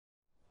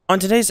On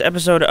today's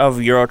episode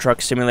of Euro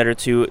Truck Simulator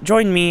 2,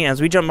 join me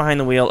as we jump behind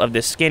the wheel of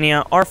this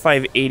Scania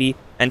R580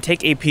 and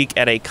take a peek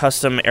at a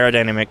custom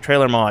aerodynamic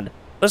trailer mod.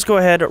 Let's go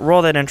ahead,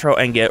 roll that intro,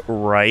 and get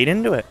right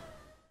into it.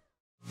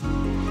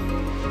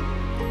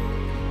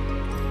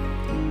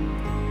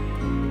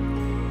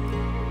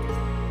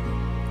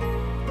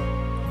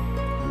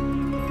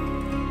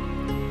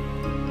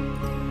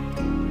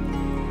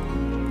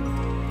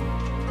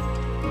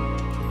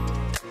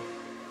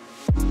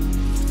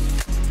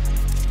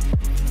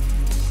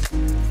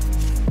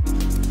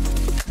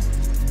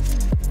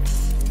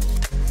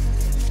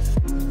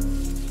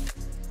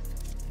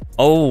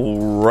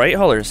 Alright,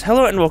 haulers,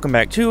 hello and welcome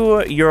back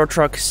to Euro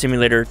Truck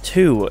Simulator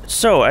 2.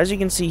 So, as you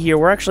can see here,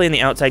 we're actually in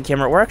the outside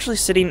camera. We're actually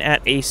sitting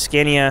at a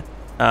Scania,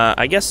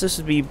 I guess this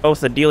would be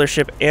both a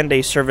dealership and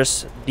a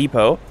service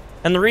depot.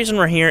 And the reason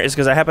we're here is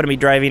because I happen to be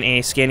driving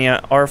a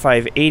Scania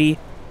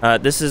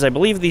R580. This is, I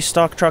believe, the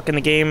stock truck in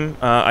the game.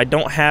 I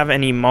don't have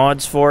any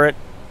mods for it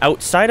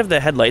outside of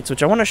the headlights,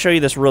 which I want to show you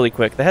this really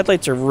quick. The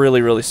headlights are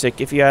really sick,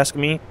 if you ask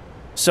me.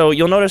 So,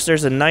 you'll notice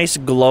there's a nice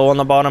glow on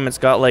the bottom. It's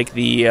got, like,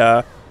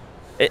 the,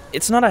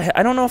 It's not a...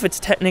 I don't know if it's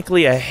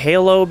technically a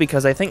halo,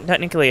 because I think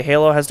technically a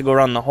halo has to go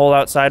around the whole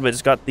outside, but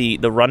it's got the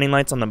running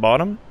lights on the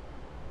bottom.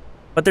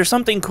 But there's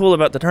something cool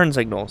about the turn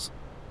signals.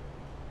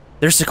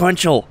 They're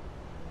sequential.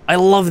 I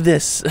love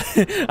this.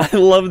 I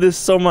love this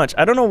so much.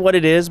 I don't know what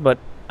it is, but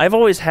I've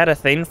always had a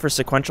thing for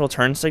sequential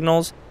turn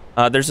signals.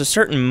 There's a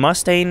certain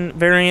Mustang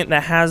variant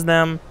that has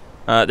them.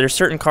 There's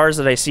certain cars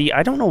that I see.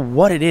 I don't know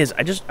what it is.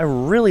 I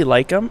really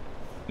like them.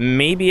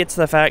 Maybe it's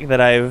the fact that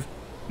I've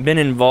been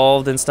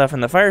involved in stuff in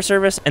the fire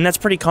service, and that's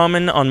pretty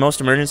common on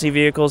most emergency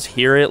vehicles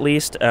here, at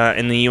least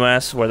in the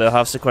US, where they'll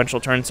have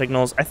sequential turn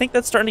signals. I think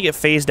that's starting to get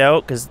phased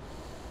out because,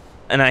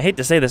 and I hate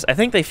to say this, I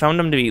think they found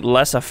them to be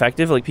less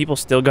effective. Like, people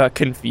still got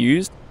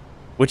confused,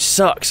 which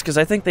sucks because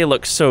I think they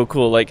look so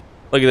cool. Like,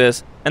 look at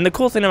this. And the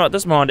cool thing about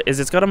this mod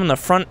is it's got them in the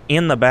front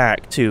and the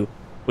back too,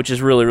 which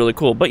is really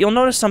cool. But you'll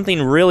notice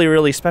something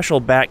really special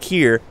back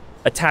here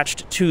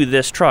attached to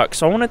this truck.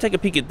 So I want to take a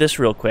peek at this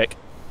real quick.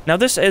 Now,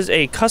 this is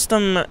a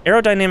custom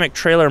aerodynamic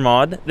trailer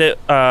mod that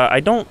I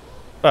don't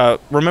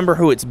remember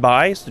who it's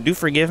by, so do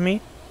forgive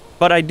me.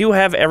 But I do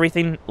have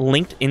everything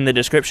linked in the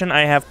description.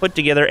 I have put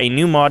together a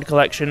new mod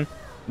collection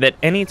that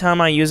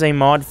anytime I use a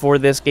mod for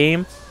this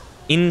game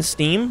in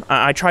Steam,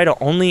 I try to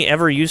only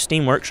ever use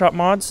Steam Workshop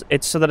mods.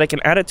 It's so that I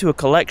can add it to a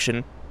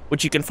collection,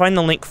 which you can find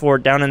the link for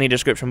down in the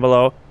description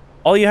below.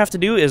 All you have to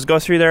do is go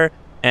through there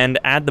and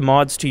add the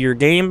mods to your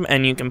game,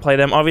 and you can play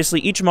them. Obviously,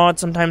 each mod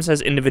sometimes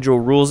has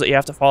individual rules that you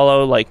have to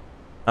follow, like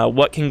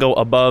what can go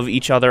above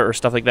each other or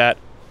stuff like that.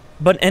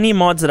 But any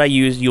mods that I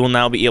use, you will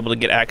now be able to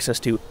get access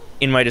to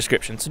in my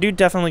description, so do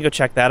definitely go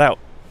check that out.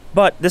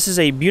 But this is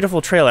a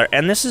beautiful trailer,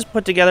 and this is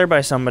put together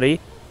by somebody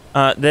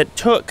that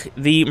took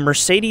the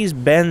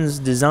Mercedes-Benz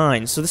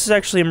design. So this is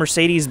actually a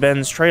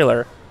Mercedes-Benz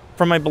trailer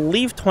from, I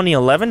believe,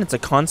 2011. It's a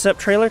concept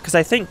trailer, because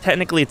I think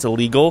technically it's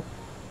illegal.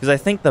 Because I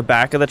think the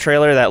back of the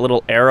trailer, that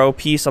little arrow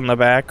piece on the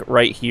back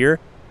right here,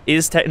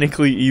 is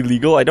technically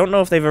illegal. I don't know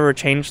if they've ever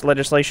changed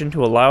legislation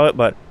to allow it,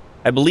 but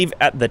I believe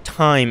at the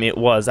time it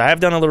was. I have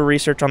done a little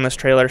research on this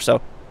trailer, so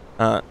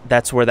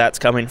that's where that's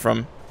coming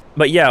from.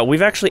 But yeah,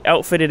 we've actually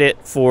outfitted it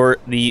for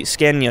the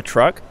Scania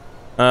truck.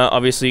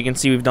 Obviously, you can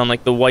see we've done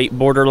like the white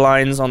border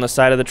lines on the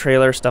side of the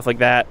trailer, stuff like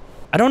that.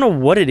 I don't know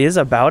what it is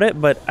about it,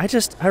 but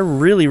I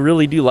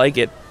really do like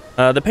it.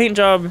 The paint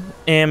job,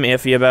 I'm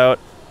iffy about.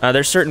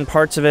 There's certain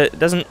parts of it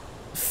doesn't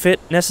fit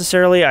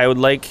necessarily. I would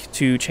like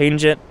to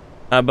change it,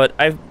 but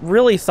I've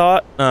really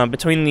thought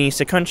between the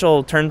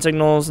sequential turn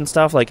signals and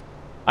stuff, like,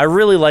 I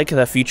really like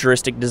the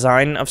futuristic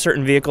design of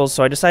certain vehicles,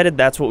 so I decided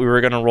that's what we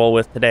were going to roll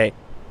with today.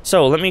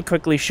 So let me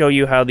quickly show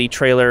you how the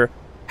trailer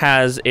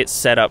has it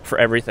set up for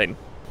everything.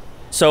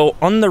 So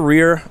on the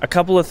rear, a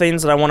couple of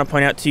things that I want to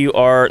point out to you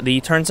are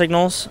the turn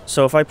signals.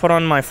 So if I put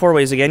on my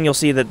four-ways again, you'll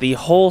see that the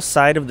whole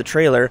side of the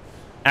trailer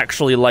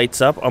actually lights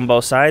up on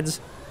both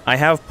sides. I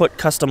have put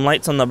custom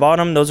lights on the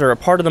bottom. Those are a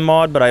part of the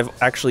mod, but I've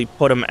actually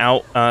put them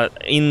out.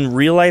 In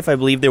real life, I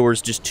believe there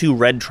was just two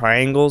red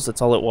triangles.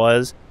 That's all it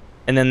was.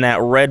 And then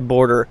that red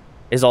border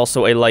is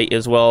also a light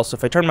as well. So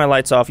if I turn my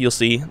lights off, you'll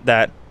see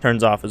that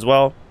turns off as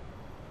well.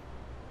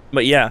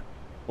 But yeah,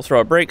 we'll throw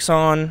our brakes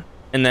on,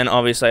 and then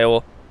obviously I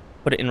will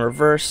put it in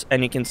reverse,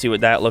 and you can see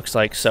what that looks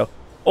like. So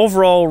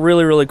overall,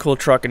 really cool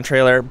truck and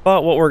trailer.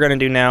 But what we're going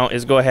to do now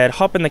is go ahead,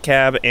 hop in the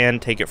cab,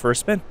 and take it for a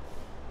spin.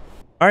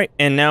 Alright,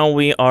 and now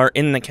we are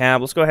in the cab.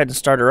 Let's go ahead and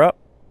start her up.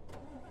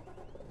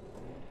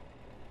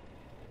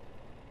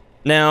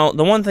 Now,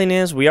 the one thing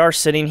is, we are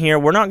sitting here.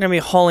 We're not going to be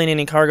hauling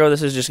any cargo.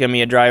 This is just going to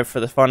be a drive for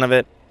the fun of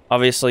it.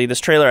 Obviously,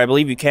 this trailer, I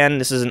believe you can.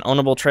 This is an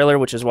ownable trailer,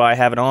 which is why I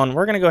have it on.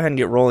 We're going to go ahead and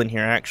get rolling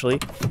here, actually,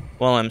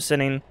 while I'm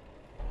sitting.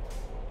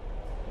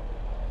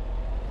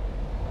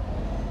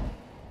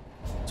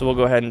 So we'll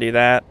go ahead and do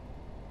that.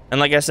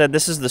 And like I said,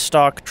 this is the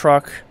stock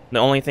truck. The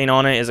only thing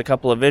on it is a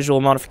couple of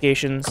visual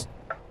modifications.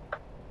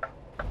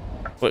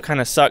 What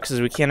kind of sucks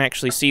is we can't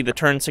actually see the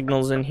turn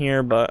signals in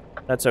here, but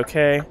that's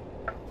okay.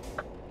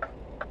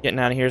 Getting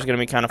out of here is going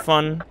to be kind of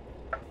fun.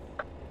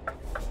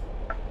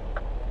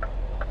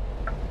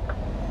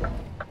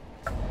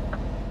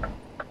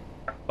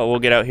 but we'll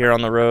get out here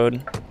on the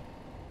road.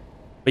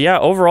 But yeah,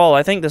 overall,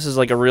 I think this is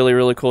like a really,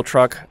 really cool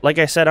truck. Like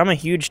I said, I'm a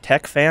huge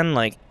tech fan.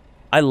 Like,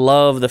 I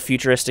love the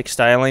futuristic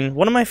styling.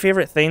 One of my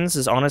favorite things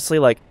is honestly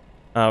like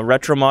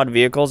retro mod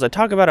vehicles. I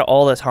talk about it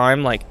all the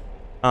time. Like,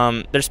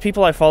 there's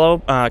people I follow,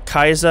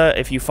 Kaiza,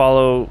 if you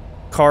follow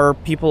car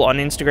people on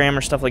Instagram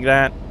or stuff like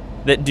that,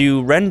 that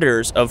do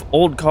renders of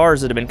old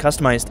cars that have been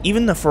customized.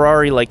 Even the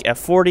Ferrari like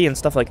F40 and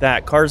stuff like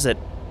that, cars that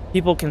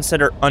people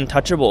consider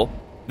untouchable,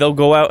 they'll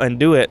go out and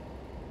do it.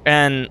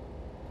 And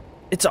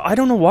it's, I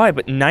don't know why,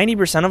 but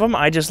 90% of them,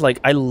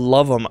 I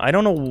love them. I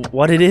don't know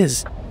what it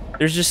is.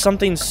 There's just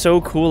something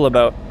so cool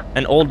about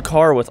an old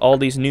car with all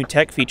these new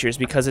tech features,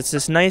 because it's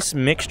this nice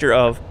mixture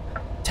of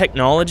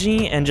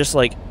technology and just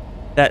like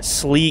that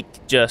sleek,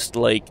 just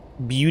like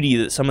beauty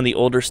that some of the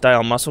older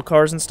style muscle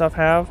cars and stuff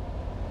have,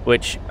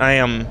 which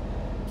I'm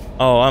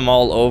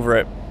all over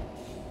it.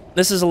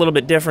 This is a little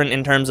bit different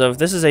in terms of,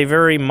 this is a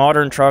very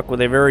modern truck with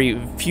a very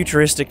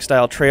futuristic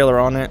style trailer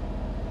on it.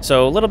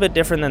 So a little bit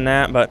different than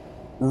that, but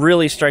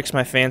really strikes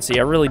my fancy.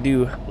 I really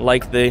do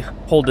like the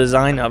whole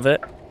design of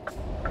it.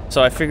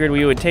 So I figured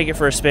we would take it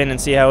for a spin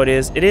and see how it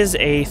is. It is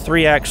a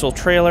 3-axle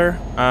trailer.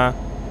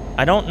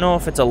 I don't know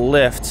if it's a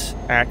lift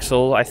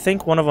axle. I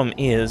think one of them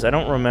is. I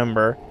don't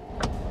remember.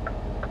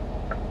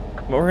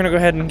 But we're going to go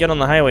ahead and get on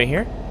the highway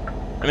here.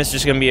 And it's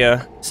just going to be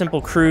a simple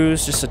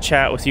cruise, just a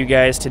chat with you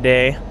guys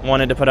today.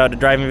 Wanted to put out a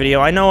driving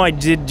video. I know I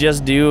did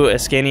just do a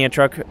Scania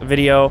truck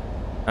video,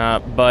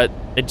 but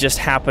it just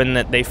happened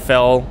that they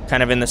fell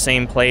kind of in the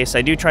same place.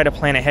 I do try to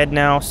plan ahead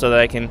now so that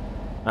I can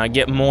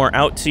get more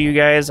out to you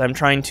guys. I'm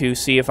trying to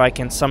see if I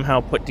can somehow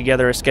put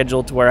together a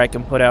schedule to where I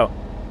can put out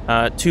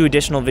 2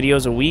 additional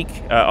videos a week.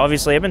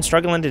 Obviously, I've been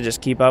struggling to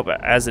just keep up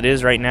as it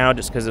is right now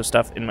just because of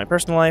stuff in my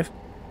personal life.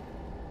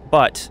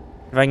 But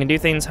if I can do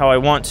things how I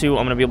want to,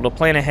 I'm going to be able to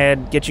plan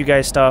ahead, get you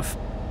guys stuff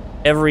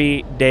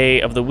every day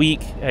of the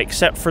week,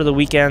 except for the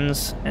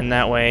weekends, and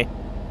that way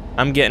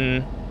I'm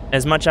getting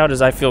as much out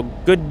as I feel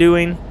good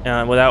doing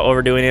without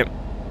overdoing it.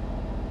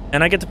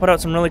 And I get to put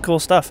out some really cool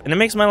stuff. And it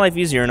makes my life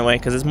easier in a way,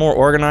 because it's more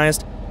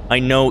organized. I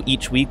know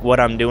each week what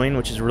I'm doing,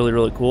 which is really,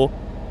 really cool.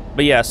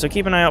 But yeah, so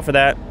keep an eye out for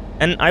that.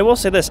 And I will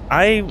say this,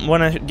 I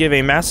want to give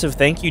a massive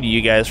thank you to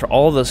you guys for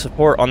all the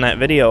support on that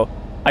video.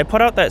 I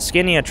put out that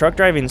Scania truck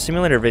driving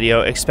simulator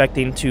video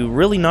expecting to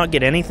really not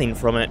get anything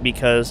from it,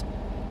 because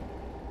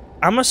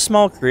I'm a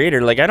small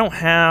creator. Like, I don't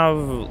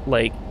have,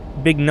 like,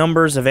 big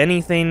numbers of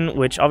anything,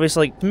 which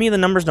obviously, like, to me, the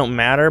numbers don't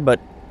matter, but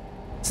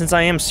since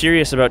I am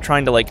serious about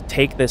trying to, like,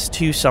 take this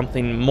to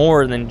something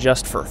more than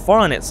just for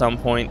fun at some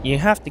point, you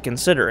have to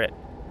consider it.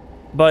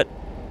 But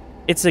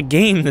it's a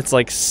game that's,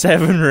 like,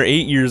 7 or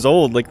 8 years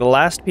old. Like, the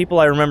last people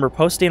I remember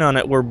posting on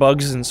it were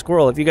Bugs and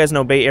Squirrel. If you guys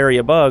know Bay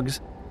Area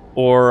Bugs,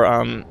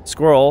 or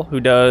Squirrel, who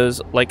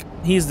does, like,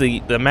 he's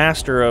the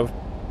master of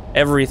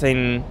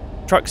everything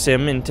truck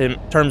sim in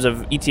terms of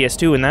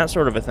ETS2 and that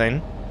sort of a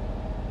thing.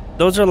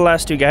 Those are the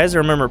last 2 guys I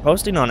remember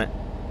posting on it.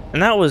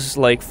 And that was,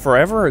 like,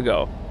 forever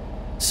ago.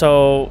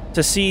 So,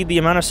 to see the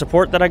amount of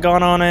support that I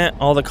got on it,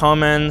 all the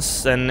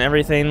comments and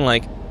everything,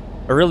 like,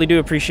 I really do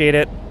appreciate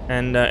it.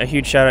 And a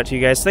huge shout out to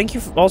you guys. Thank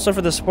you also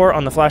for the support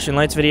on the flashing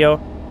lights video.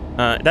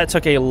 That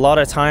took a lot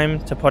of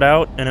time to put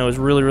out, and I was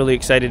really, really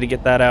excited to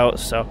get that out.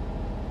 So,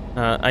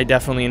 I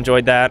definitely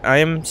enjoyed that. I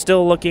am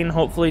still looking,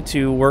 hopefully,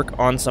 to work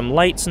on some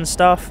lights and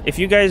stuff. If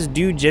you guys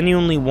do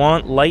genuinely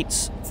want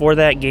lights for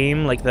that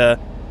game, like the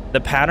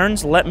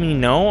patterns, let me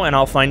know, and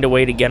I'll find a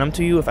way to get them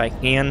to you if I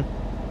can.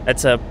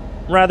 That's a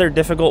rather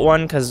difficult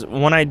one, because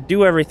when I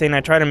do everything,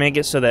 I try to make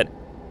it so that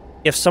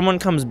if someone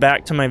comes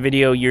back to my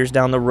video years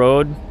down the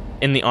road,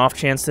 in the off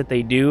chance that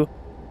they do,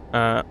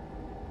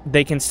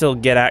 they can still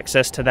get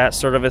access to that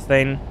sort of a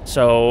thing.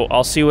 So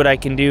I'll see what I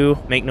can do,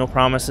 make no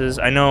promises.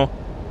 I know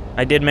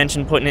I did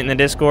mention putting it in the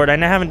Discord. I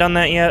haven't done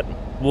that yet.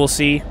 We'll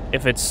see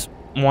if it's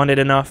wanted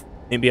enough.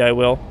 Maybe I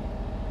will.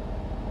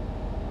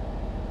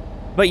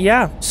 But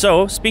yeah,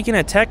 so speaking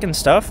of tech and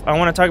stuff, I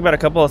want to talk about a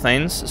couple of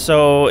things.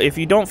 So if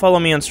you don't follow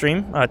me on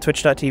stream,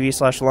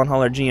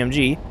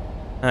 twitch.tv/LonghaulerGMG,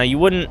 you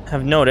wouldn't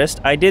have noticed.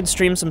 I did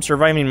stream some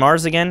Surviving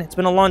Mars again. It's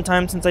been a long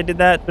time since I did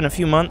that. It's been a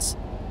few months.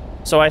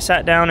 So I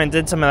sat down and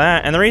did some of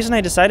that. And the reason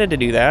I decided to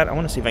do that, I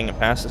want to see if I can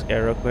pass this guy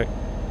real quick.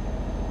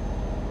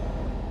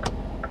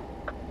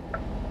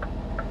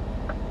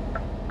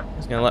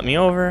 He's going to let me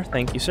over.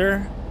 Thank you,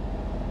 sir.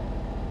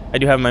 I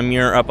do have my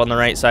mirror up on the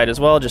right side as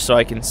well, just so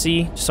I can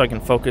see, just so I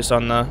can focus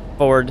on the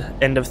forward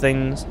end of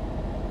things.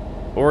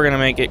 But we're going to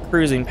make it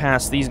cruising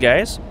past these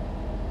guys.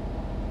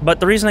 But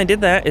the reason I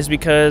did that is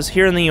because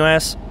here in the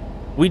US,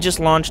 we just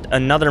launched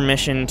another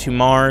mission to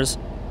Mars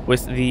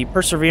with the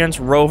Perseverance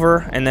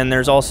rover, and then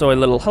there's also a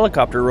little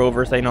helicopter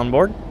rover thing on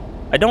board.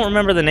 I don't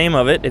remember the name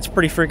of it. It's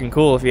pretty freaking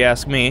cool if you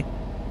ask me.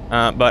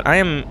 But I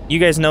am, you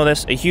guys know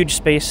this, a huge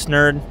space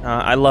nerd.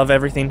 I love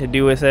everything to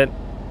do with it.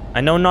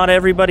 I know not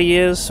everybody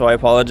is, so I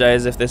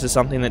apologize if this is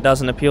something that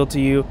doesn't appeal to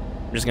you.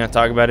 I'm just going to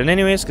talk about it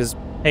anyways, because,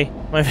 hey,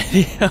 my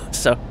video,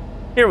 so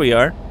here we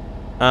are.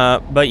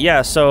 But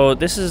yeah, so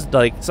this is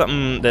like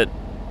something that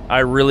I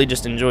really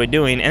just enjoy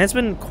doing, and it's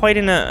been quite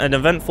an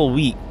eventful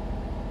week.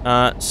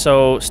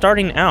 So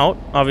starting out,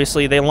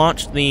 obviously they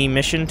launched the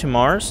mission to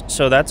Mars,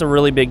 so that's a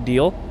really big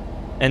deal.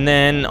 And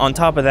then on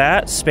top of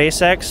that,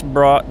 SpaceX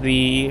brought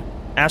the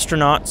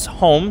astronauts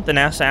home, the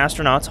NASA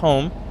astronauts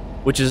home,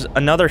 which is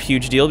another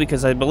huge deal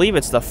because I believe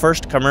it's the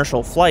first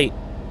commercial flight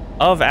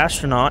of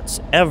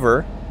astronauts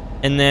ever.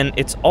 And then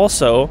it's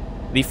also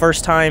the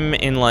first time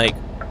in like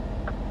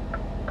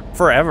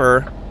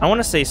forever, I want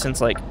to say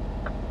since like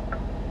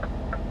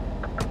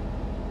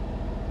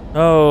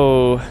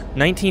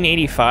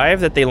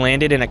 1985 that they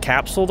landed in a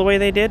capsule the way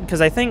they did,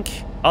 because I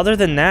think other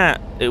than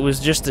that it was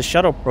just the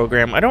shuttle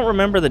program. I don't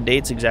remember the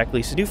dates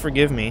exactly, so do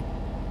forgive me,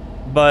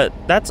 but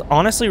that's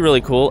honestly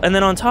really cool. And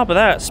then on top of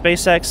that,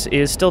 SpaceX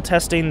is still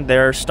testing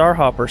their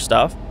Starhopper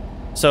stuff,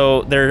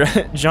 so their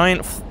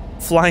giant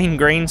flying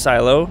grain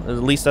silo,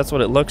 at least that's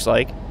what it looks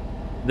like.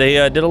 They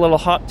did a little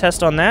hot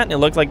test on that, and it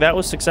looked like that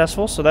was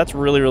successful, so that's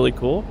really, really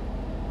cool.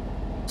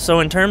 So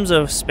in terms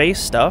of space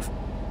stuff,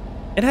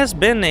 it has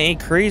been a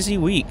crazy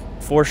week,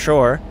 for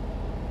sure.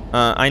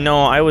 I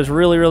know I was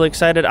really, really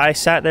excited. I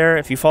sat there,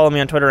 if you follow me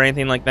on Twitter or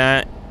anything like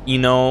that, you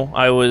know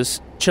I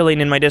was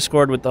chilling in my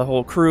Discord with the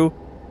whole crew,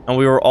 and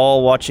we were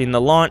all watching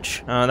the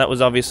launch. That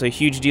was obviously a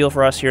huge deal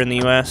for us here in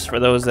the US, for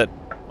those that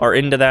are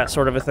into that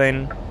sort of a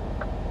thing.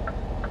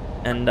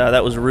 And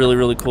that was really,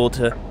 really cool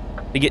to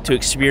get to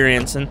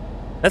experience. And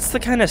that's the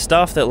kind of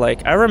stuff that,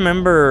 like, I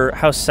remember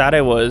how sad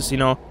I was, you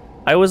know.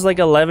 I was like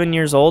 11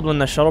 years old when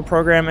the shuttle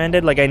program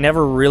ended. Like, I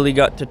never really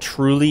got to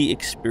truly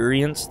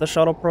experience the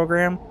shuttle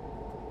program.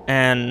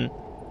 And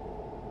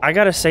I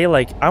gotta say,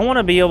 like, I want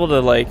to be able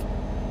to, like,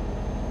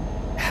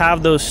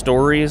 have those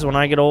stories when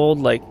I get old,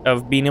 like,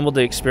 of being able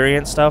to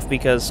experience stuff,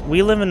 because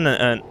we live in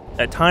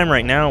a time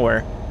right now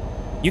where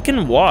you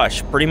can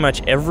watch pretty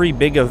much every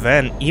big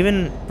event,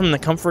 even from the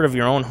comfort of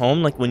your own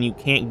home, like when you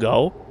can't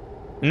go.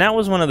 And that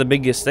was one of the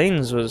biggest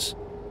things, was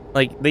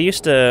like, they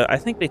used to, I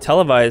think they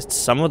televised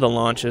some of the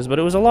launches, but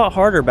it was a lot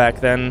harder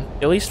back then,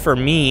 at least for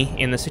me,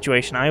 in the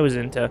situation I was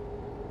in, to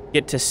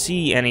get to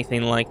see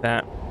anything like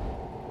that.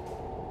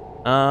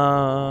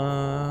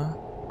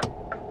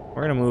 We're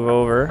gonna move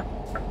over.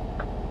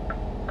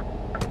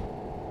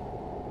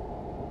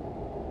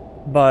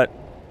 But,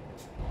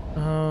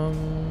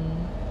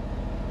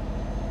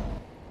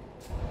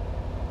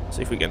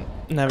 see if we can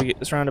navigate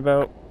this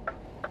roundabout.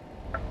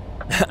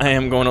 I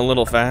am going a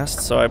little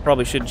fast, so I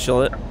probably should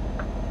chill it.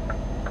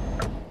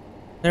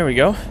 There we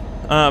go.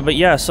 But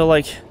yeah, so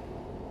like,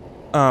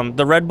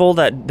 the Red Bull,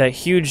 that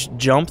huge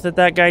jump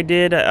that guy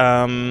did,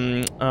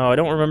 oh, I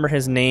don't remember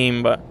his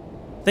name, but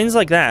things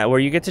like that, where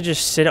you get to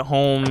just sit at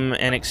home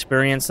and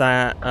experience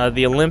that.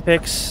 The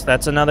Olympics,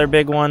 that's another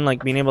big one,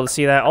 like being able to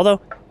see that.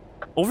 Although,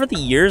 over the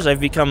years,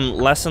 I've become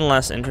less and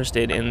less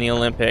interested in the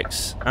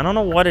Olympics. I don't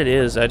know what it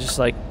is, I just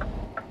like,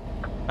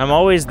 I'm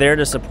always there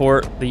to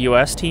support the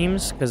US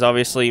teams, because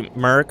obviously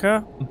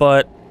America,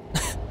 but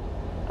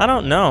I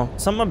don't know,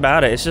 something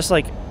about it. It's just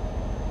like,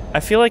 I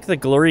feel like the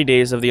glory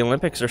days of the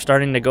Olympics are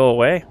starting to go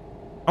away.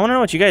 I want to know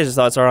what you guys'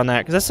 thoughts are on that,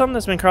 because that's something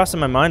that's been crossing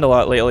my mind a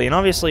lot lately, and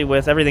obviously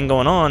with everything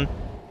going on,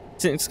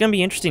 it's going to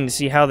be interesting to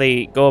see how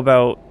they go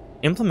about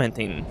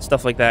implementing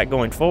stuff like that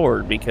going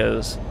forward,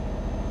 because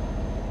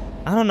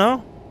I don't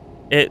know.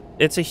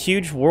 It's a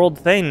huge world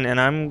thing, and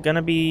I'm going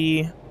to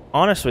be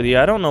honest with you,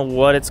 I don't know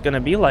what it's going to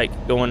be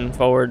like going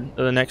forward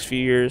the next few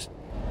years.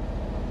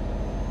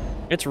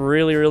 It's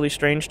really, really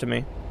strange to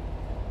me.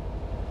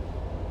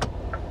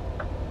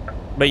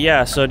 But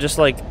yeah, so just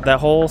like that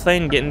whole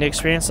thing, getting to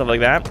experience stuff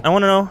like that. I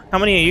want to know how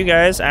many of you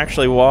guys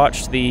actually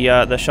watched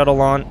the shuttle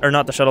launch, or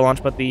not the shuttle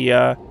launch, but the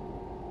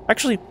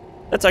actually,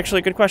 that's actually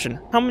a good question.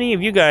 How many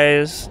of you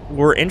guys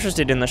were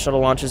interested in the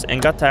shuttle launches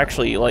and got to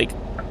actually like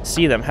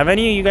see them? Have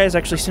any of you guys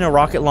actually seen a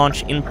rocket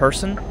launch in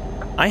person?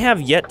 I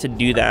have yet to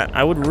do that.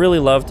 I would really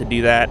love to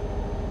do that.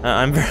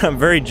 I'm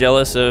very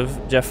jealous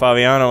of Jeff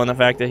Favignano and the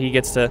fact that he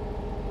gets to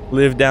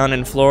live down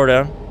in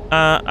Florida.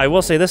 I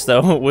will say this,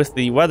 though, with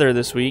the weather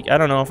this week, I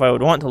don't know if I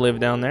would want to live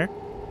down there.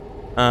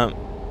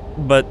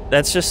 But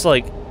that's just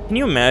like, can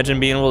you imagine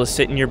being able to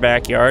sit in your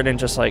backyard and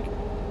just like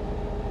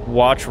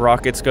watch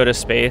rockets go to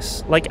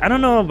space? Like, I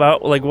don't know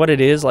about like what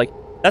it is. Like,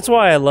 that's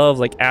why I love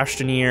like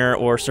Astroneer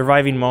or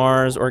Surviving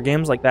Mars or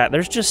games like that.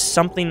 There's just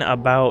something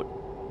about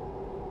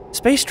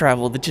space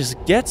travel that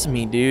just gets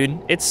me, dude.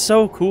 It's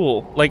so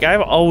cool. Like,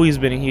 I've always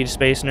been a huge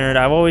space nerd.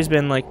 I've always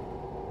been like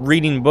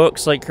reading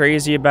books like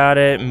crazy about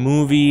it,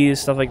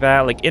 movies, stuff like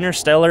that. Like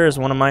Interstellar is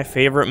one of my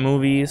favorite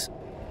movies.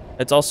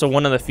 It's also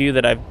one of the few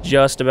that I've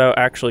just about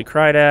actually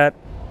cried at.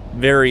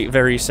 Very,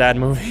 very sad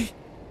movie.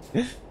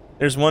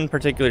 There's one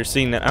particular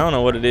scene that, I don't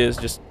know what it is,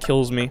 just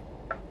kills me.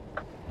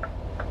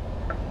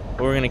 But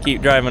we're gonna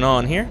keep driving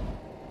on here.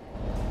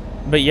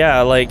 But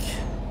yeah, like,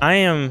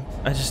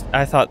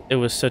 I thought it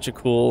was such a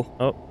cool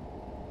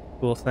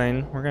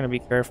thing. We're gonna be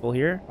careful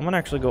here. I'm gonna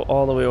actually go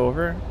all the way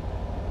over.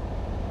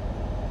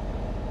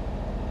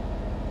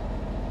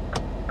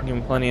 Give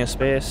him plenty of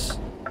space.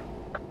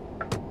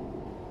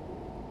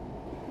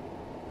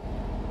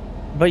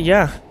 But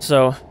yeah,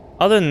 so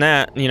other than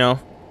that, you know,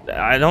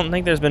 I don't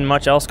think there's been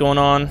much else going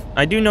on.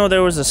 I do know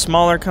there was a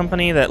smaller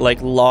company that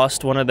like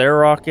lost one of their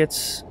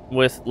rockets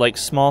with like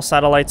small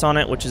satellites on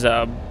it, which is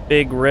a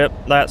big rip.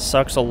 That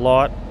sucks a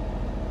lot.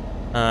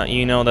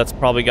 You know, that's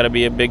probably got to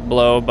be a big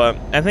blow, but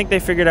I think they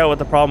figured out what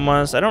the problem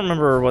was. I don't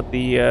remember what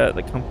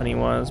the company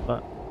was,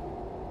 but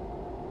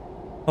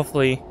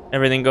hopefully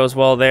everything goes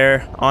well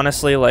there.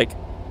 Honestly, like,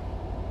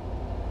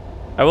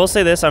 I will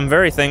say this, I'm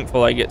very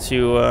thankful I get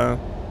to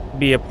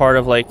be a part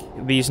of like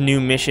these new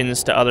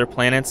missions to other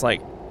planets.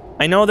 Like,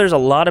 I know there's a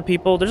lot of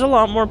people, there's a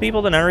lot more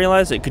people than I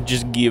realize that could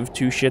just give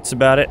two shits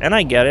about it, and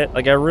I get it,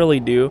 like I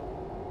really do.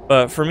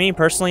 But for me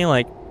personally,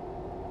 like,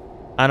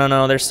 I don't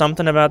know, there's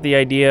something about the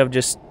idea of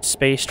just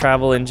space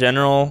travel in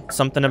general,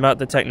 something about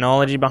the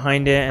technology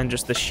behind it, and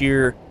just the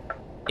sheer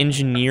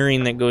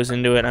engineering that goes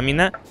into it. I mean,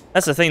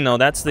 that's the thing though,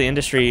 that's the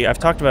industry, I've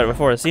talked about it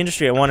before, it's the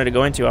industry I wanted to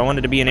go into. I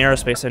wanted to be an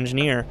aerospace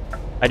engineer.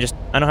 I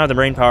don't have the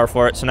brain power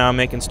for it, so now I'm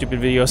making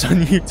stupid videos on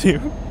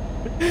YouTube.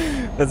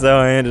 That's how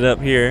I ended up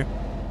here.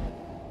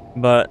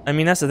 But, I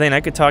mean, that's the thing,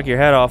 I could talk your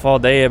head off all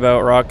day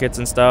about rockets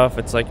and stuff.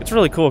 It's like, it's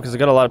really cool, because I've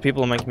got a lot of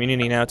people in my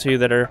community now, too,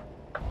 that are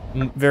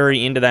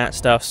very into that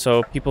stuff.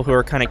 So people who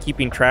are kind of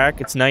keeping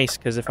track, it's nice,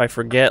 because if I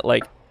forget,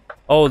 like,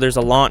 oh, there's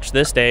a launch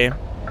this day,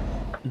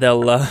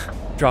 they'll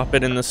drop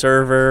it in the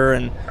server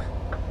and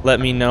let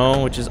me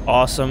know, which is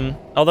awesome.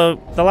 Although,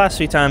 the last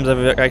few times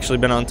I've actually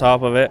been on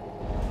top of it.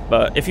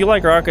 But if you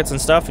like rockets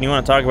and stuff and you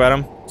want to talk about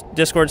them,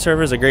 Discord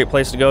server is a great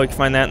place to go. You can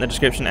find that in the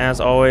description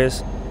as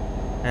always.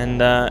 And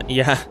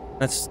yeah,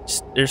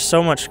 there's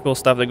so much cool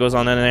stuff that goes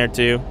on in there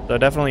too. So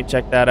definitely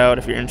check that out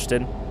if you're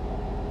interested.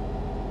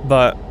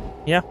 But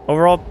yeah,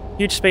 overall,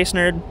 huge space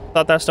nerd.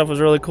 Thought that stuff was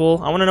really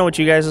cool. I want to know what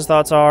you guys'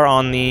 thoughts are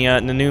on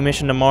the new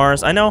mission to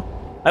Mars. I know,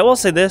 I will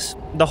say this,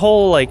 the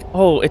whole like,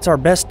 oh, it's our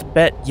best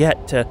bet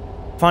yet to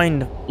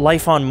find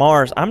life on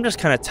Mars. I'm just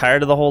kind of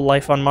tired of the whole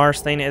life on Mars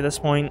thing at this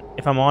point,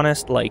 if I'm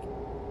honest. Like,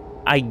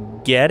 I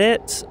get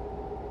it,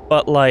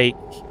 but like,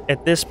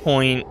 at this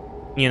point,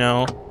 you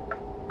know,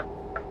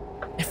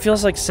 it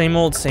feels like same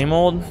old, same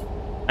old.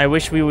 I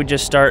wish we would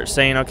just start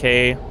saying,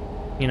 okay,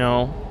 you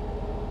know,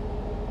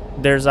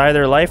 there's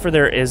either life or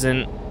there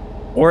isn't,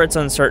 or it's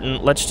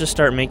uncertain. Let's just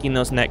start making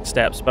those next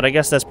steps. But I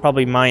guess that's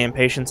probably my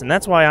impatience, and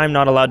that's why I'm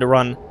not allowed to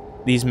run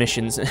these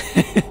missions.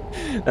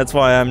 That's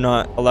why I'm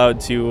not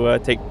allowed to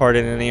take part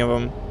in any of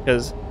them,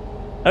 because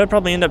I would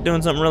probably end up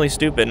doing something really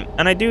stupid.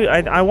 And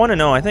I want to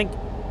know, I think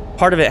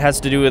part of it has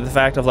to do with the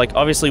fact of, like,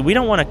 obviously we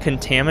don't want to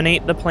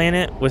contaminate the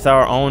planet with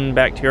our own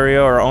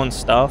bacteria or our own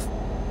stuff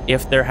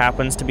if there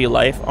happens to be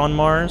life on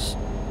Mars.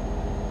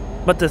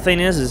 But the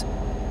thing is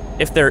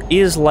if there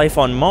is life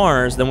on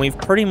Mars, then we've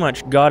pretty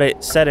much got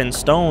it set in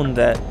stone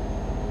that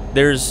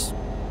there's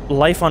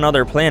life on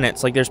other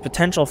planets. Like, there's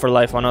potential for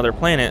life on other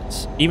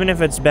planets, even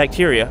if it's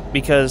bacteria,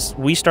 because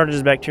we started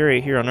as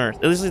bacteria here on Earth.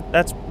 At least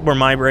that's where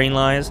my brain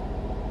lies.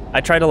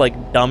 I try to,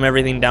 like, dumb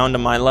everything down to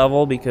my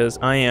level, because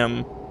I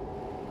am...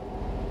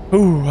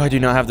 Ooh, I do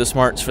not have the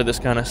smarts for this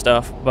kind of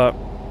stuff, but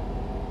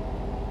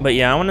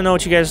yeah, I want to know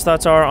what you guys'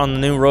 thoughts are on the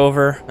new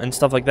rover and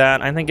stuff like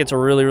that. I think it's a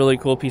really, really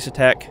cool piece of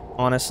tech,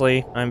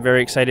 honestly. I'm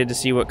very excited to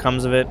see what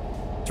comes of it.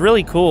 It's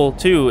really cool,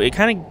 too. It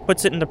kind of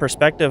puts it into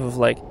perspective of,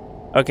 like,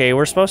 okay,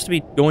 we're supposed to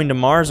be going to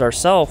Mars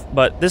ourselves,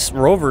 but this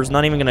rover's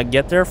not even going to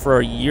get there for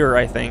a year,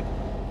 I think.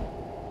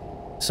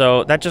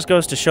 So that just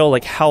goes to show,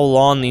 like, how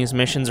long these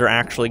missions are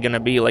actually going to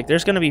be. Like,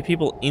 there's going to be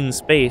people in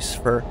space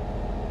for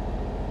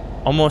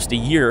almost a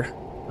year.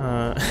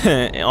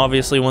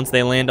 Obviously, once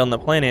they land on the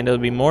planet, it'll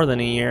be more than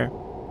a year.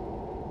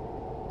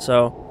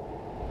 So,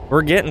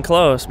 we're getting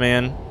close,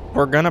 man.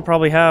 We're going to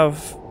probably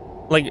have...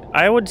 Like,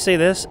 I would say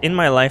this, in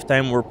my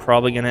lifetime, we're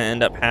probably going to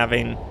end up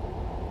having...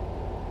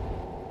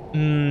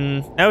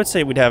 I would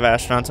say we'd have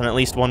astronauts on at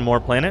least one more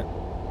planet.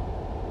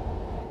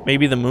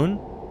 Maybe the moon?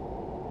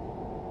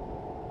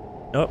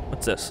 Oh,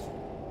 what's this?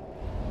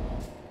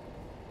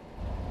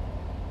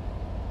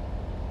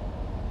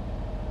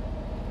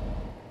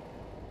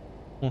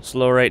 We'll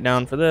slow right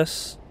down for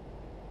this.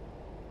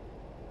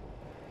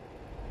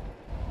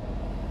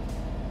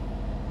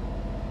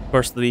 Of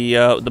course,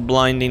 the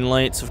blinding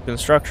lights of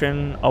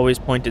construction always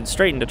pointed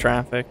straight into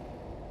traffic,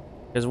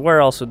 because where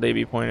else would they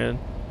be pointed?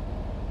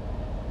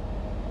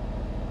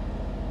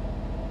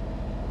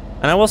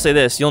 And I will say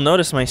this, you'll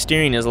notice my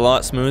steering is a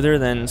lot smoother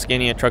than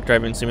Scania Truck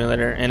Driving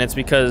Simulator, and it's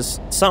because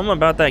something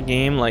about that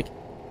game, like,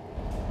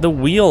 the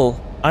wheel,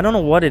 I don't know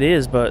what it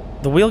is,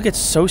 but the wheel gets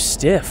so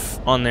stiff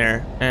on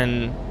there,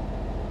 and,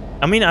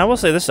 I mean, I will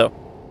say this, though,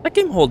 that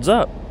game holds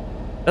up.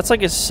 That's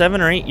like a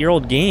 7 or 8 year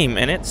old game,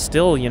 and it's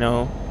still, you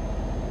know,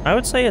 I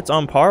would say it's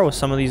on par with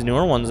some of these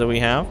newer ones that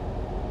we have.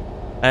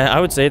 I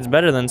would say it's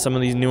better than some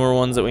of these newer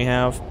ones that we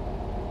have.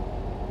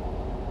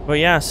 But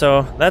yeah,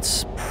 so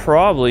that's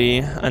probably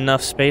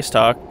enough space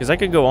talk, because I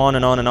could go on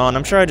and on and on.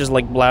 I'm sure I just,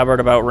 like, blabbered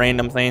about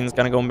random things,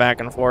 kind of going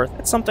back and forth.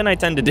 It's something I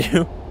tend to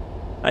do.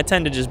 I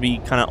tend to just be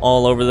kind of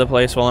all over the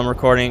place while I'm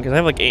recording, because I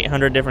have like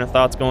 800 different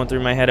thoughts going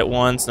through my head at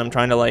once, and I'm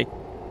trying to, like,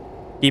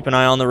 keep an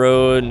eye on the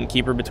road and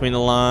keep her between the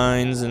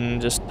lines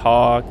and just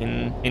talk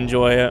and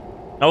enjoy it.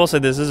 I will say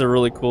this is a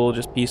really cool,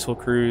 just peaceful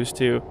cruise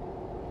too.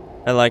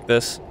 I like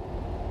this.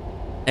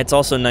 It's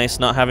also nice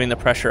not having the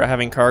pressure of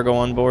having cargo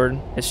on board.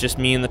 It's just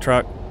me in the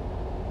truck.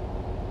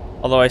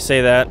 Although I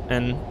say that,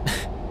 and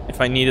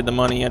if I needed the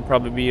money, I'd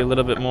probably be a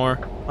little bit more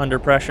under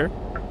pressure.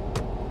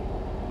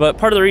 But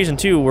part of the reason,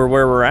 too, where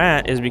we're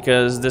at is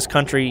because this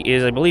country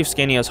is, I believe,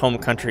 Scania's home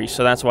country,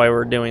 so that's why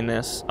we're doing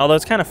this. Although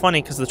it's kind of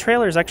funny, because the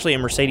trailer is actually a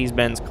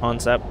Mercedes-Benz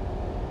concept.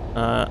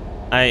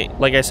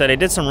 Like I said, I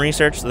did some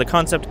research. The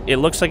concept, it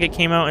looks like it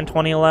came out in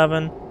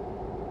 2011.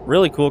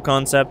 Really cool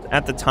concept.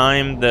 At the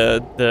time,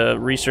 the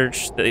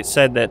research, they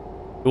said that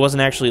it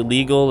wasn't actually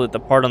legal, that the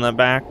part on the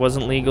back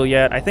wasn't legal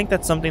yet. I think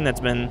that's something that's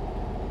been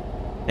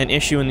an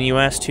issue in the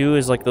US, too,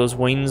 is like those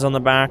wings on the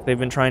back. They've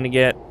been trying to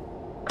get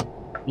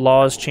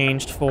laws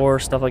changed for,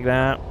 stuff like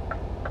that.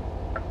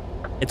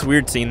 It's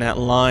weird seeing that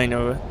line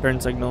of a turn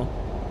signal.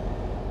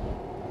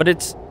 But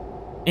it's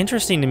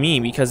interesting to me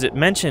because it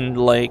mentioned,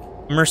 like,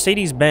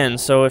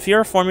 Mercedes-Benz. So if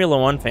you're a Formula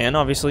 1 fan,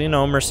 obviously, you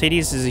know,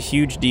 Mercedes is a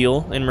huge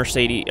deal in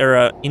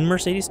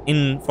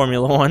in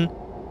Formula 1.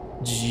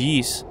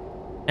 Jeez.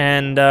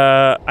 And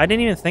I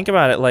didn't even think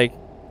about it. Like,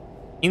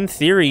 in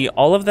theory,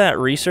 all of that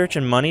research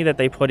and money that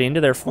they put into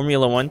their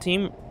Formula 1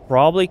 team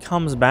probably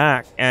comes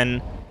back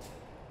and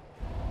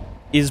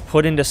is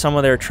put into some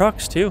of their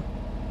trucks too.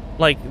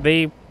 Like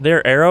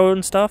their aero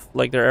and stuff,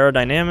 like their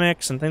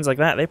aerodynamics and things like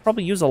that, they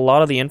probably use a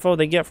lot of the info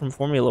they get from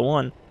Formula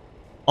 1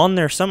 on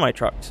their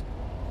semi-trucks.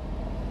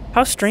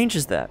 How strange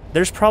is that?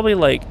 There's probably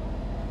like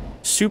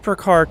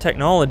supercar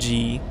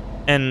technology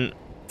and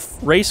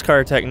race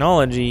car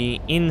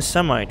technology in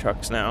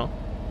semi-trucks now.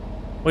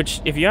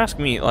 Which, if you ask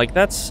me, like,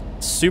 that's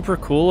super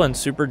cool and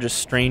super just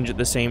strange at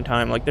the same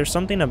time. Like, there's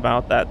something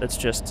about that that's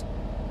just,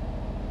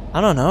 I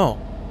don't know.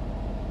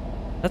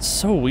 That's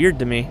so weird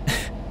to me.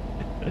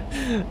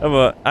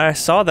 But I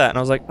saw that and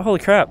I was like, holy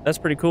crap, that's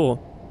pretty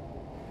cool.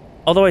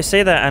 Although I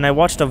say that and I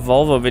watched a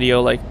Volvo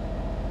video, like,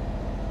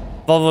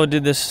 Volvo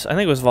did this, I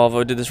think it was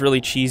Volvo, did this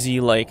really cheesy,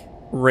 like,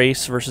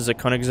 race versus a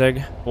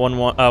Koenigsegg.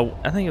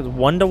 I think it was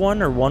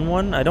 1-to-1 or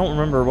 1-1. I don't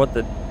remember what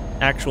the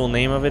actual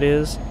name of it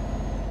is.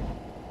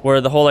 Where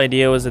the whole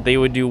idea was that they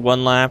would do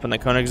 1 lap and the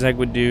Koenigsegg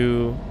would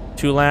do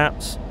 2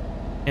 laps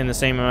in the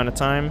same amount of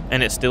time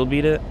and it still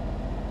beat it.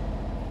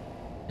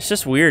 It's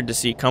just weird to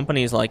see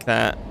companies like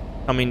that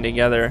coming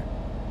together,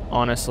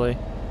 honestly.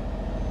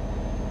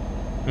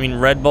 I mean,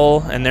 Red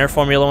Bull and their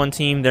Formula 1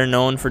 team, they're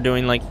known for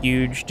doing, like,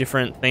 huge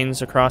different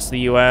things across the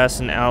US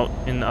and out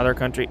in other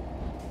countries.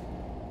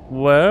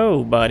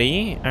 Whoa,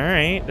 buddy.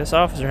 Alright, this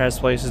officer has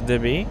places to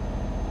be.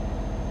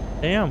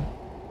 Damn.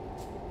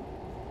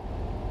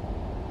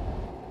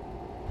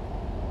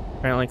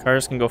 Apparently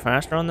cars can go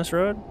faster on this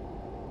road.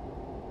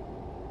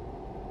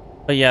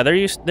 But yeah,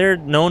 they're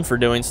known for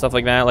doing stuff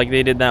like that. Like,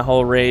 they did that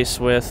whole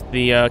race with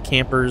the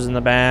campers in the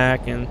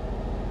back and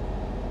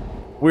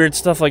weird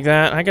stuff like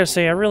that. I gotta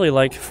say, I really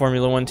like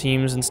Formula 1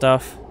 teams and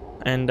stuff,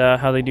 and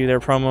how they do their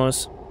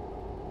promos.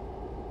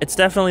 It's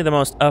definitely the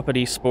most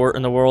uppity sport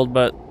in the world,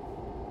 but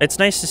it's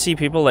nice to see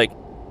people like,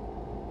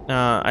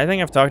 I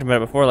think I've talked about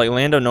it before, like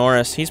Lando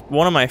Norris. He's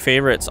one of my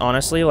favorites,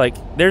 honestly. Like,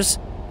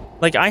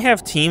 I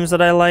have teams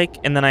that I like,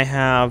 and then I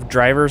have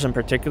drivers in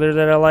particular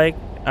that I like.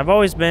 I've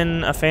always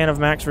been a fan of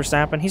Max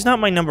Verstappen. He's not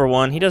my number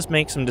one. He does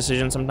make some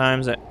decisions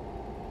sometimes that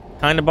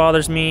kind of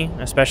bothers me,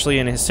 especially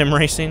in his sim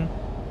racing.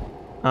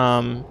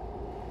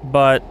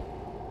 But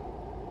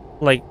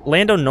like,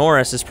 Lando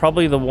Norris is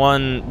probably the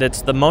one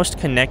that's the most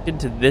connected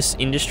to this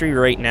industry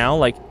right now.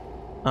 Like,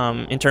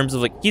 in terms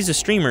of, like, he's a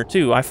streamer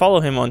too. I follow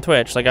him on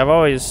Twitch. Like,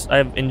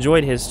 I've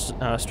enjoyed his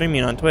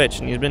streaming on Twitch,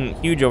 and he's been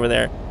huge over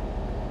there.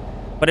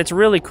 But it's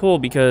really cool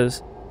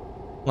because,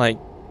 like,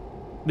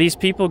 these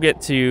people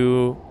get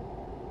to,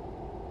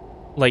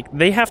 like,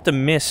 they have to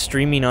miss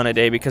streaming on a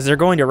day because they're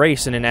going to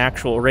race in an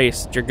actual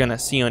race that you're gonna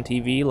see on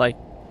TV. Like,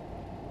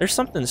 there's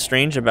something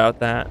strange about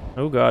that.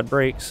 Oh god,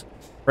 brakes.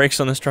 Brakes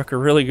on this truck are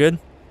really good.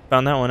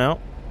 Found that one out.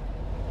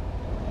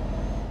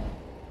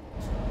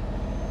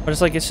 But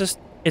it's like,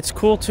 it's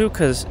cool too,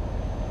 because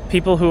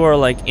people who are,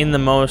 like, in the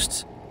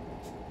most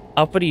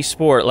uppity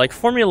sport, like,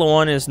 Formula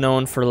 1 is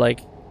known for,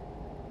 like,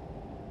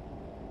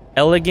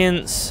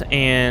 elegance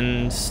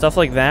and stuff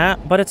like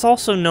that, but it's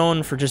also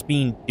known for just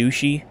being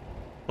douchey.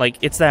 Like,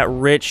 it's that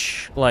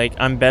rich, like,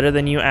 I'm better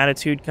than you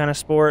attitude kind of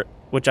sport,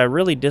 which I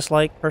really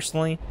dislike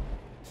personally.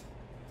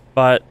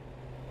 But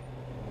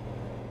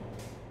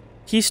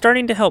he's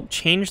starting to help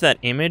change that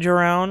image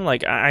around.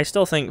 Like, I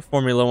still think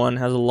Formula 1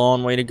 has a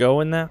long way to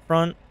go in that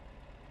front.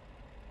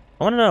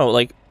 I want to know,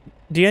 like,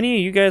 do any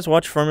of you guys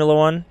watch Formula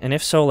 1? And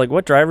if so, like,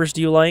 what drivers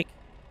do you like?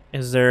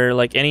 Is there,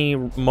 like, any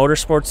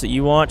motorsports that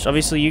you watch?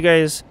 Obviously, you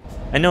guys,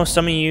 I know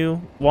some of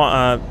you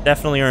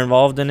definitely are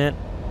involved in it,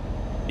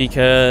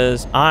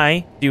 because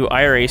I do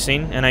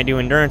iRacing and I do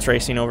endurance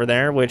racing over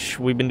there, which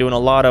we've been doing a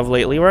lot of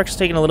lately. We're actually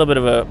taking a little bit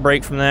of a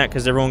break from that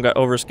because everyone got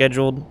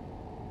overscheduled.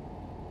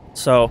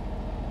 So,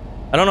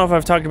 I don't know if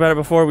I've talked about it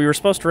before. We were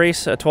supposed to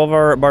race a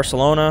 12-hour at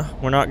Barcelona.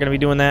 We're not going to be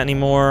doing that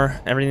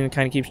anymore. Everything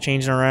kind of keeps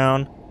changing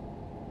around.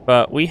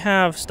 But we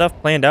have stuff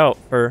planned out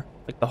for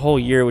like the whole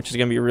year, which is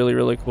gonna be really,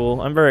 really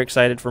cool. I'm very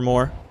excited for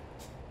more.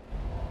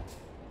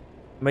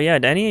 But yeah,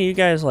 do any of you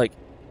guys, like,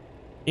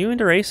 are you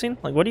into racing?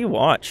 Like, what do you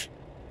watch?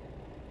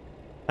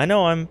 I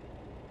know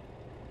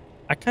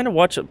I kind of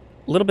watch a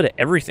little bit of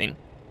everything.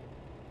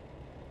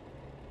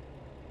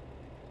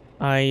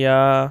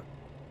 I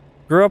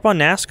grew up on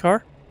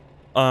NASCAR.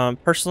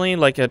 Personally,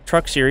 like, a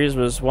truck series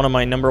was one of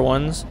my number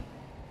ones.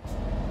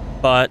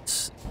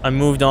 But I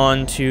moved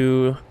on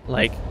to,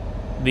 like,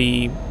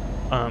 the,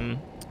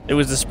 it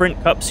was the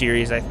Sprint Cup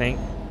series, I think.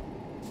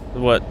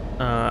 What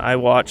I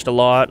watched a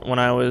lot when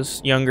I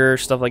was younger,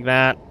 stuff like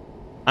that.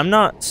 I'm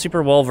not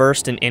super well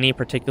versed in any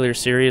particular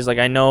series. Like,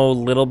 I know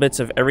little bits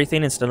of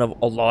everything instead of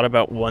a lot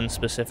about one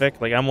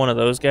specific. Like, I'm one of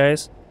those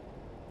guys.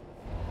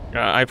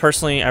 I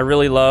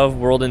really love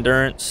World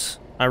Endurance.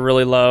 I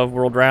really love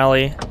World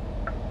Rally.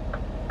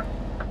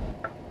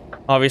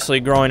 Obviously,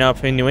 growing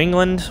up in New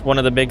England, one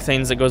of the big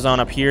things that goes on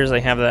up here is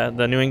they have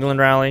the New England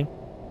Rally,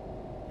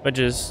 which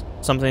is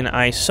something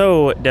I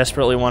so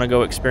desperately want to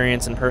go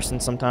experience in person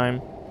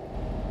sometime.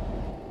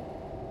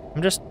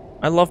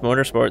 I love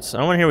motorsports.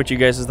 I want to hear what you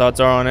guys' thoughts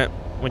are on it.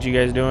 What you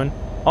guys doing?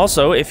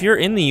 Also, if you're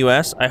in the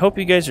US, I hope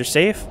you guys are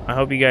safe. I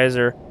hope you guys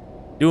are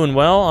doing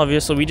well.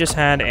 Obviously, we just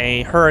had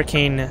a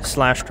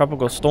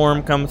hurricane/tropical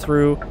storm come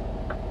through,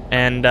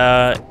 and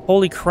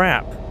holy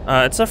crap.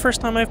 It's the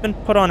first time I've been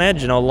put on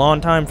edge in a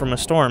long time from a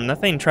storm. That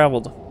thing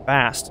traveled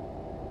fast.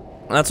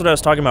 That's what I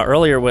was talking about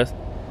earlier with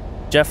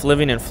Jeff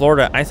living in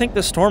Florida. I think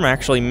the storm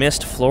actually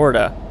missed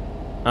Florida.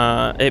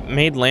 It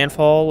made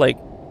landfall, like,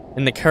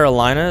 in the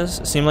Carolinas.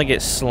 It seemed like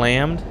it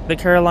slammed the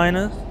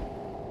Carolinas.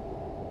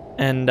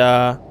 And,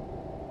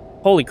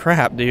 holy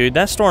crap, dude.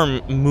 That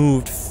storm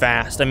moved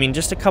fast. I mean,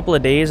 just a couple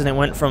of days, and it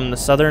went from the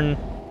southern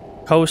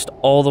coast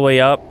all the way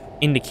up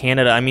into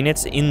Canada. I mean,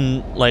 it's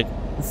in, like,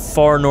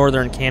 far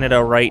northern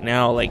Canada right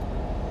now, like,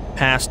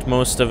 past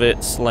most of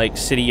its, like,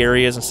 city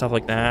areas and stuff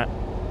like that.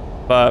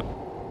 But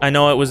I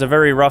know it was a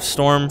very rough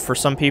storm for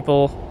some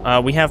people.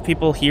 We have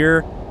people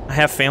here. I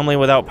have family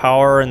without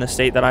power in the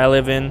state that I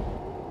live in.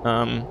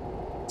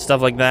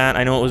 Stuff like that.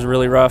 I know it was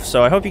really rough,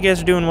 so I hope you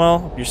guys are doing well,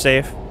 hope you're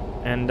safe,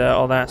 and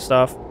all that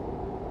stuff.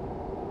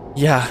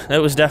 Yeah, it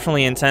was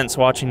definitely intense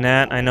watching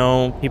that. I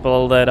know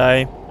people that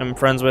I am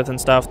friends with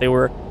and stuff, they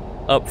were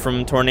up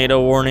from tornado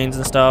warnings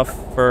and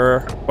stuff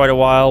for quite a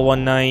while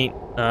one night.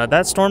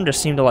 That storm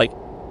just seemed to, like,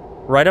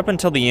 right up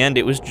until the end,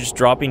 it was just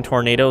dropping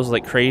tornadoes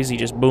like crazy,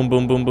 just boom,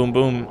 boom, boom, boom,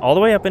 boom, all the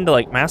way up into,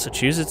 like,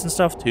 Massachusetts and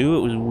stuff, too.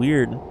 It was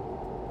weird.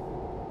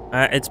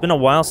 It's been a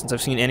while since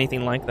I've seen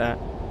anything like that.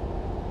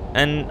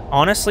 And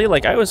honestly,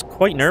 like, I was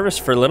quite nervous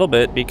for a little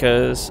bit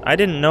because I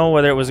didn't know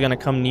whether it was going to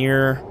come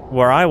near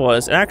where I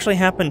was. It actually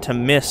happened to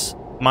miss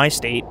my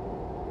state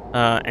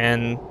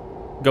and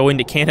go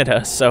into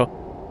Canada,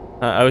 so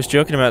I was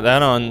joking about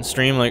that on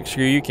stream, like,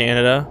 screw you,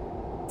 Canada.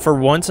 For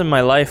once in my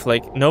life,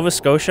 like, Nova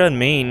Scotia and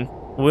Maine,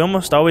 we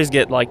almost always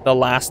get, like, the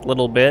last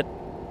little bit.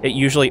 It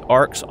usually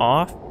arcs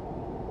off.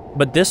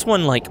 But this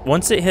one, like,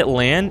 once it hit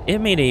land, it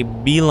made a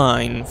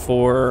beeline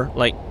for,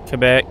 like,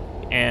 Quebec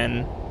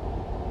and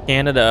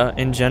Canada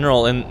in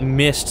general, and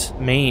missed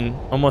Maine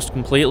almost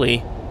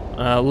completely.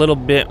 A little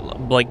bit,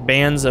 like,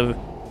 bands of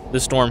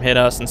the storm hit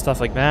us and stuff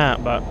like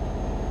that, but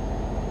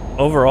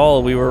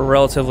overall we were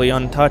relatively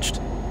untouched,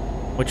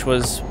 which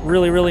was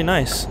really, really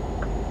nice.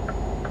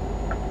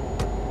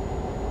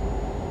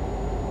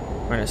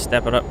 We're gonna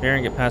step it up here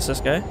and get past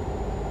this guy.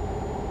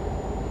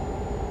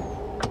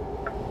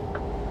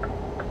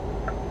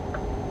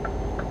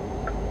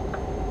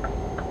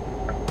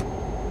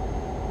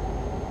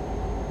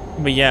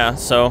 But yeah,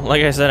 so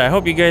like I said, I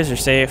hope you guys are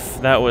safe.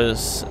 That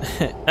was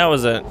that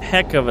was a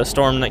heck of a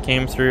storm that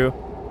came through.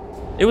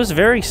 It was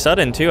very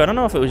sudden too. I don't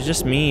know if it was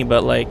just me,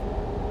 but, like,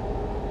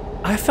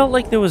 I felt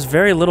like there was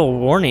very little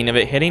warning of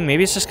it hitting.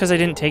 Maybe it's just because I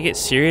didn't take it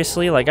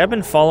seriously. Like, I've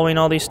been following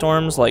all these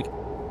storms. Like,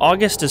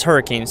 August is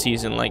hurricane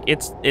season. Like,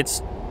 it's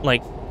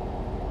like,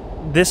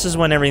 this is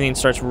when everything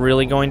starts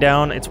really going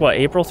down. It's what,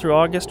 April through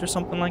August or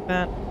something like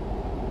that?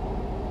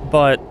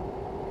 But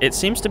it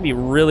seems to be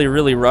really,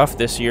 really rough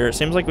this year. It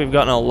seems like we've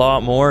gotten a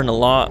lot more and a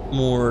lot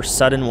more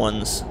sudden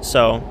ones.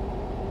 So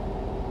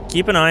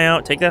keep an eye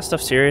out. Take that stuff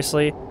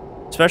seriously,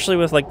 especially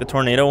with, like, the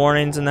tornado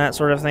warnings and that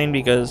sort of thing,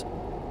 because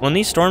when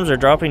these storms are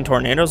dropping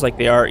tornadoes like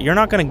they are, you're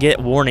not going to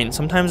get warning.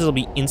 Sometimes it'll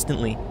be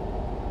instantly.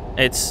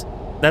 That's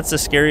the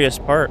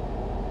scariest part.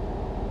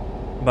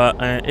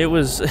 But it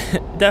was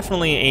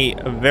definitely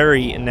a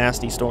very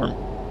nasty storm.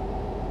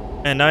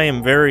 And I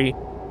am very,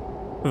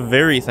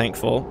 very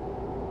thankful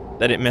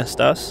that it missed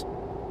us.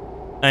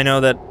 I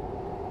know that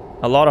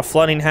a lot of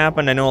flooding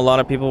happened. I know a lot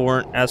of people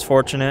weren't as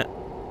fortunate.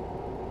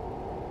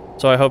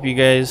 So I hope you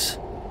guys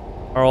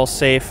are all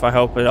safe. I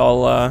hope it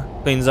all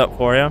cleans up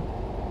for you.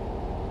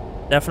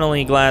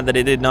 Definitely glad that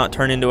it did not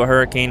turn into a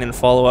hurricane and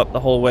follow up the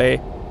whole way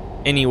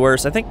any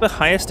worse. I think the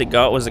highest it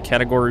got was a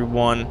Category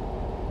 1.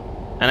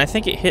 And I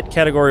think it hit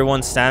Category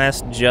 1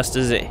 status just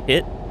as it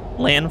hit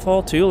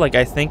landfall too. Like,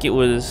 I think it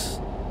was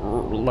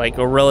like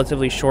a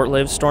relatively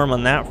short-lived storm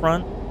on that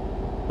front.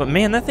 But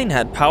man, that thing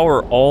had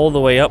power all the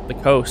way up the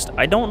coast.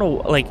 I don't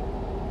know, like,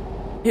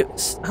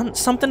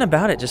 Something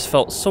about it just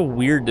felt so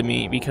weird to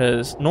me,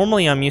 because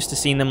normally I'm used to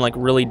seeing them like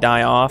really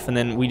die off and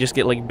then we just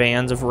get like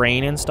bands of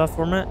rain and stuff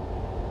from it.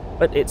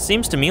 But it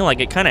seems to me like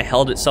it kind of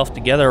held itself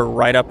together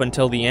right up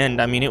until the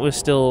end. I mean, it was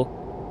still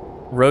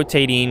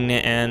rotating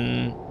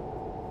and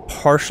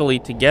partially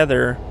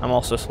together. I'm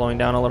also slowing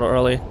down a little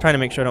early, trying to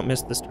make sure I don't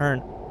miss this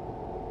turn.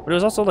 But it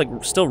was also like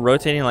still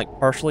rotating like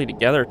partially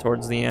together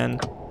towards the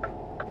end.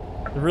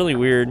 Really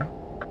weird.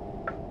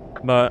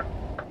 But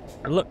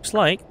it looks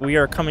like we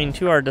are coming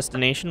to our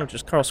destination, which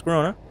is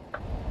Karlskrona.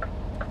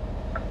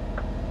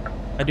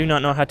 I do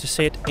not know how to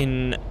say it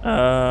in,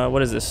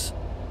 what is this?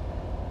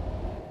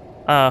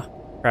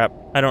 Crap.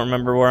 I don't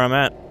remember where I'm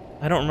at.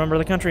 I don't remember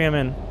the country I'm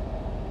in.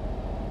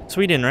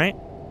 Sweden, right?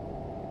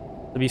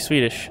 To be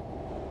Swedish.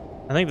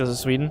 I think this is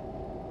Sweden.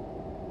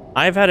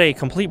 I've had a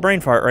complete brain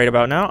fart right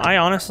about now. I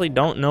honestly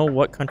don't know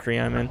what country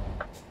I'm in.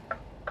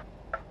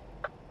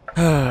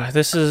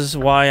 This is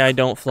why I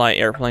don't fly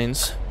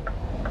airplanes.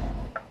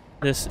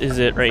 This is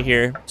it right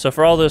here. So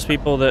for all those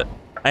people that...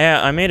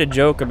 I made a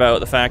joke about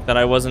the fact that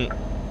I wasn't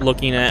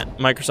looking at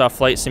Microsoft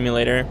Flight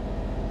Simulator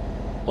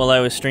while I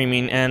was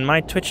streaming, and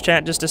my Twitch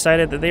chat just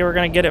decided that they were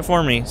going to get it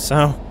for me,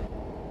 so...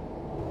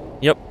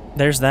 Yep,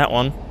 there's that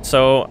one.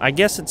 So I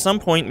guess at some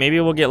point, maybe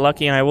we'll get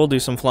lucky and I will do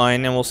some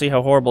flying, and we'll see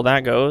how horrible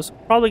that goes.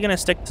 Probably going to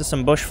stick to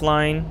some bush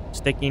flying,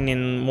 sticking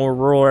in more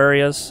rural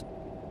areas.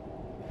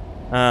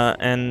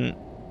 And...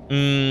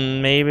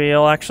 maybe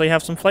I'll actually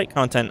have some flight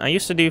content. I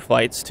used to do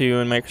flights too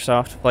in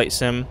Microsoft Flight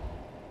Sim.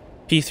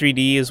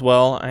 P3D as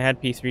well. I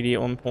had P3D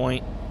at one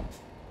point.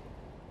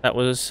 That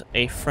was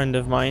a friend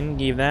of mine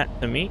gave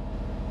that to me.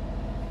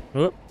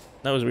 Whoop,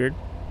 that was weird.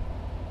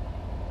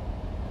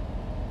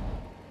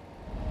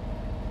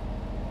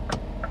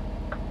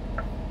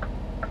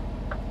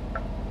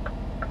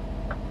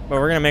 But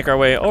we're gonna make our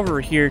way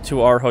over here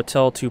to our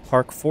hotel to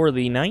park for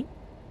the night.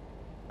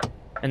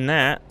 And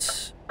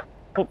that...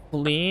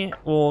 hopefully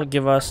will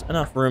give us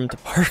enough room to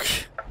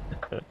park.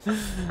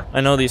 I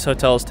know these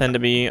hotels tend to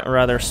be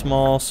rather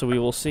small, so we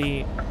will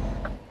see.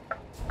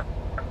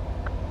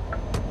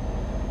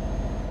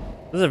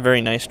 This is a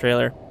very nice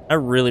trailer. I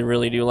really,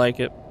 really do like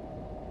it.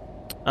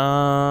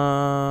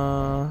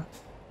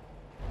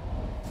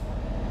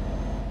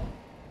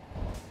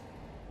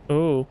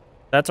 Oh,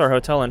 that's our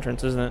hotel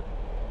entrance, isn't it?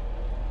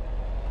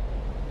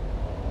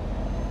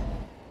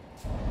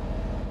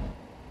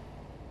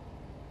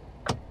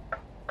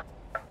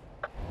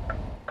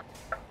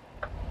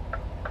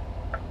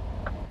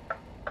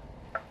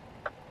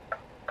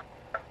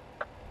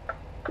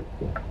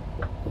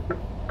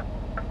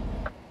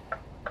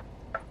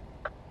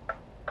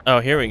 Oh,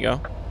 here we go.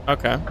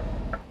 Okay.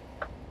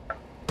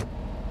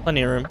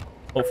 Plenty of room,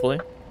 hopefully.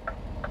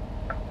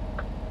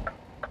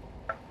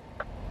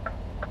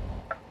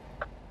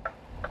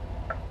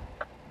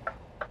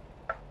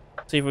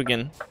 See if we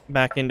can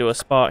back into a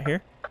spot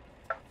here.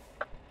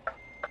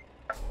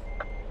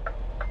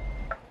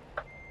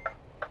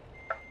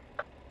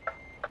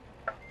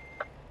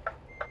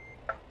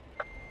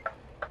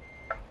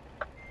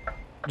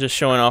 Just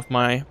showing off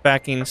my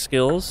backing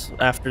skills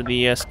after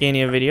the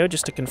Scania video,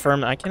 just to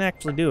confirm that I can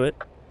actually do it.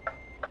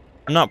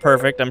 I'm not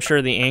perfect. I'm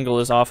sure the angle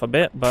is off a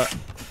bit, but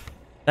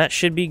that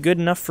should be good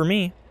enough for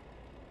me.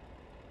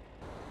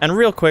 And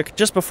real quick,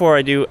 just before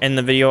I do end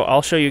the video,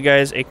 I'll show you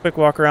guys a quick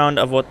walk around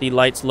of what the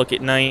lights look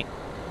at night.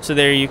 So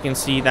there you can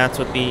see that's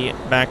what the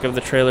back of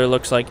the trailer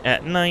looks like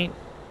at night.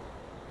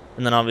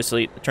 And then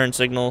obviously the turn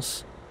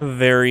signals.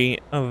 Very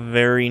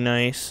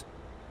nice.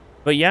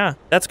 But yeah,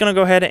 that's going to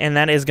go ahead, and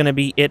that is going to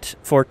be it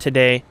for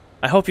today.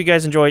 I hope you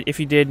guys enjoyed. If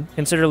you did,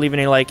 consider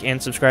leaving a like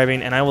and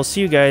subscribing, and I will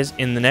see you guys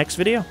in the next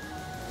video.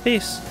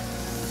 Peace.